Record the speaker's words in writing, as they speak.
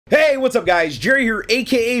Hey, what's up guys? Jerry here,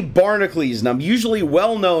 aka Barnacules, and I'm usually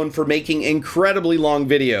well known for making incredibly long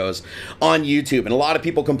videos on YouTube, and a lot of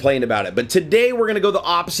people complain about it. But today we're going to go the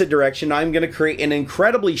opposite direction. I'm going to create an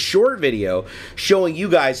incredibly short video showing you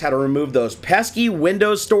guys how to remove those pesky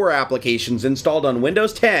Windows Store applications installed on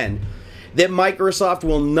Windows 10 that Microsoft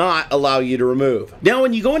will not allow you to remove. Now,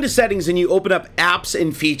 when you go into settings and you open up apps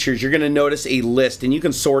and features, you're gonna notice a list, and you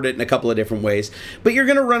can sort it in a couple of different ways, but you're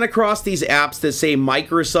gonna run across these apps that say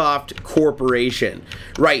Microsoft Corporation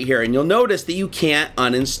right here, and you'll notice that you can't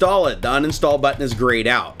uninstall it. The uninstall button is grayed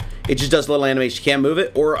out. It just does a little animation. You can't move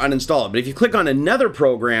it or uninstall it. But if you click on another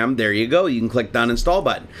program, there you go, you can click the uninstall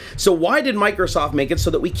button. So why did Microsoft make it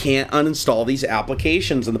so that we can't uninstall these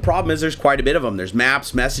applications? And the problem is there's quite a bit of them. There's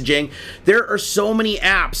maps, messaging. There are so many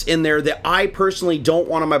apps in there that I personally don't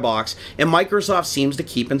want on my box, and Microsoft seems to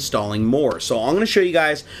keep installing more. So I'm going to show you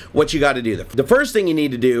guys what you got to do. The first thing you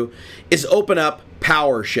need to do is open up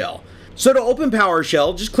PowerShell. So to open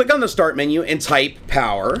PowerShell, just click on the Start menu and type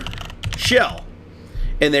PowerShell.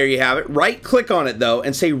 And there you have it. Right click on it though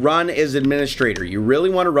and say run as administrator. You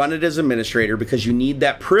really want to run it as administrator because you need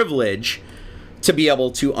that privilege to be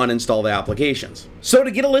able to uninstall the applications. So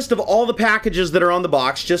to get a list of all the packages that are on the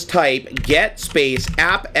box, just type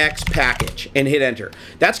Get-AppxPackage and hit enter.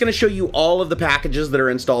 That's going to show you all of the packages that are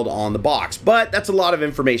installed on the box, but that's a lot of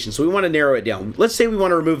information, so we want to narrow it down. Let's say we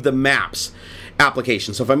want to remove the maps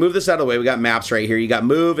application. So if I move this out of the way, we got maps right here. You got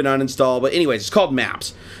move and uninstall, but anyways, it's called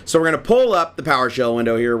maps. So we're going to pull up the PowerShell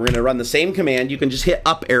window here. We're going to run the same command. You can just hit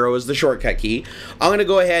up arrow as the shortcut key. I'm going to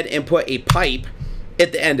go ahead and put a pipe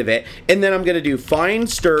at the end of it, and then I'm going to do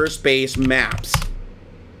Findstr space maps.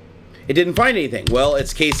 It didn't find anything. Well,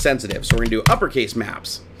 it's case sensitive, so we're going to do uppercase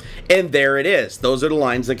maps. And there it is. Those are the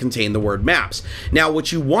lines that contain the word maps. Now,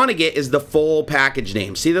 what you want to get is the full package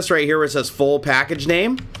name. See this right here where it says full package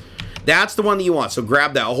name? That's the one that you want. So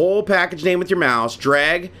grab that whole package name with your mouse,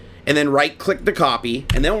 drag, and then right-click the copy.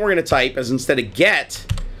 And then what we're going to type is, instead of get,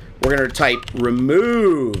 we're going to type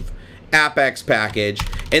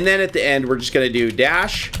Remove-AppXPackage. And then at the end, we're just going to do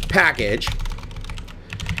dash package.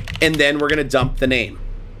 And then we're going to dump the name.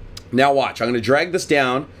 Now watch. I'm going to drag this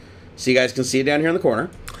down so you guys can see it down here in the corner.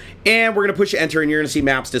 And we're going to push enter, and you're going to see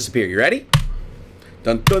maps disappear. You ready?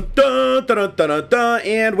 Dun, dun, dun, dun, dun, dun, dun,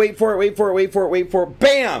 and wait for it, wait for it, wait for it, wait for it.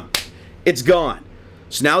 Bam! It's gone.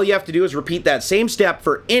 So now all you have to do is repeat that same step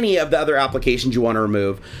for any of the other applications you want to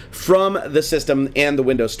remove from the system and the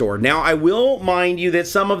Windows Store. Now, I will mind you that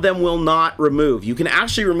some of them will not remove. You can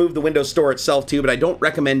actually remove the Windows Store itself too, but I don't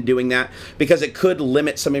recommend doing that because it could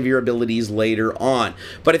limit some of your abilities later on.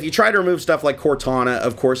 But if you try to remove stuff like Cortana,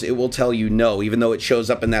 of course, it will tell you no, even though it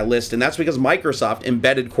shows up in that list. And that's because Microsoft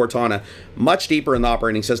embedded Cortana much deeper in the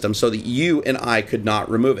operating system so that you and I could not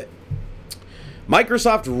remove it.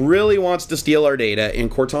 Microsoft really wants to steal our data,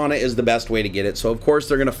 and Cortana is the best way to get it. So, of course,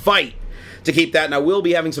 they're going to fight to keep that. And I will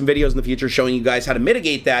be having some videos in the future showing you guys how to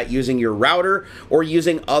mitigate that using your router or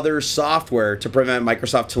using other software to prevent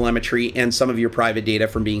Microsoft telemetry and some of your private data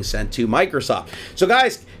from being sent to Microsoft. So,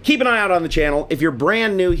 guys, keep an eye out on the channel. If you're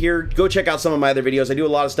brand new here, go check out some of my other videos. I do a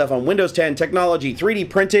lot of stuff on Windows 10, technology, 3D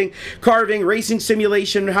printing, carving, racing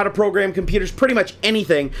simulation, how to program computers, pretty much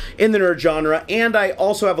anything in the nerd genre. And I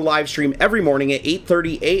also have a live stream every morning at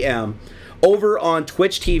 8:30 a.m. over on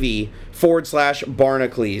Twitch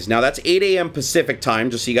TV/Barnacules. Now that's 8 a.m. Pacific time,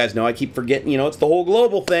 just so you guys know. I keep forgetting, you know, it's the whole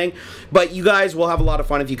global thing, but you guys will have a lot of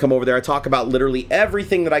fun if you come over there. I talk about literally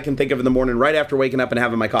everything that I can think of in the morning right after waking up and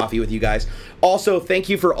having my coffee with you guys. Also, thank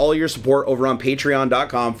you for all your support over on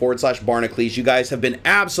patreon.com/Barnacules. You guys have been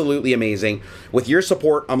absolutely amazing. With your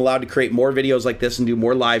support, I'm allowed to create more videos like this and do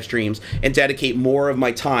more live streams and dedicate more of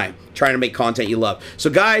my time trying to make content you love. So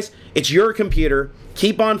guys, it's your computer.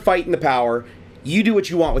 Keep on fighting the power. You do what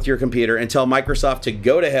you want with your computer and tell Microsoft to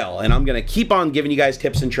go to hell. And I'm going to keep on giving you guys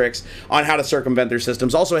tips and tricks on how to circumvent their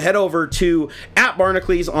systems. Also, head over to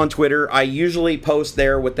 @Barnacules on Twitter. I usually post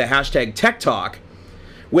there with the hashtag TechTalk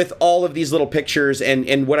with all of these little pictures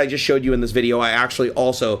and what I just showed you in this video. I actually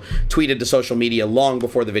also tweeted to social media long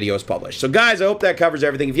before the video is published. So guys, I hope that covers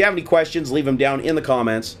everything. If you have any questions, leave them down in the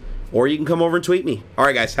comments, or you can come over and tweet me. All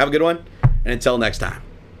right, guys, have a good one. And until next time.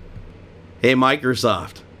 Hey,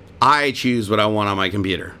 Microsoft, I choose what I want on my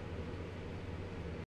computer.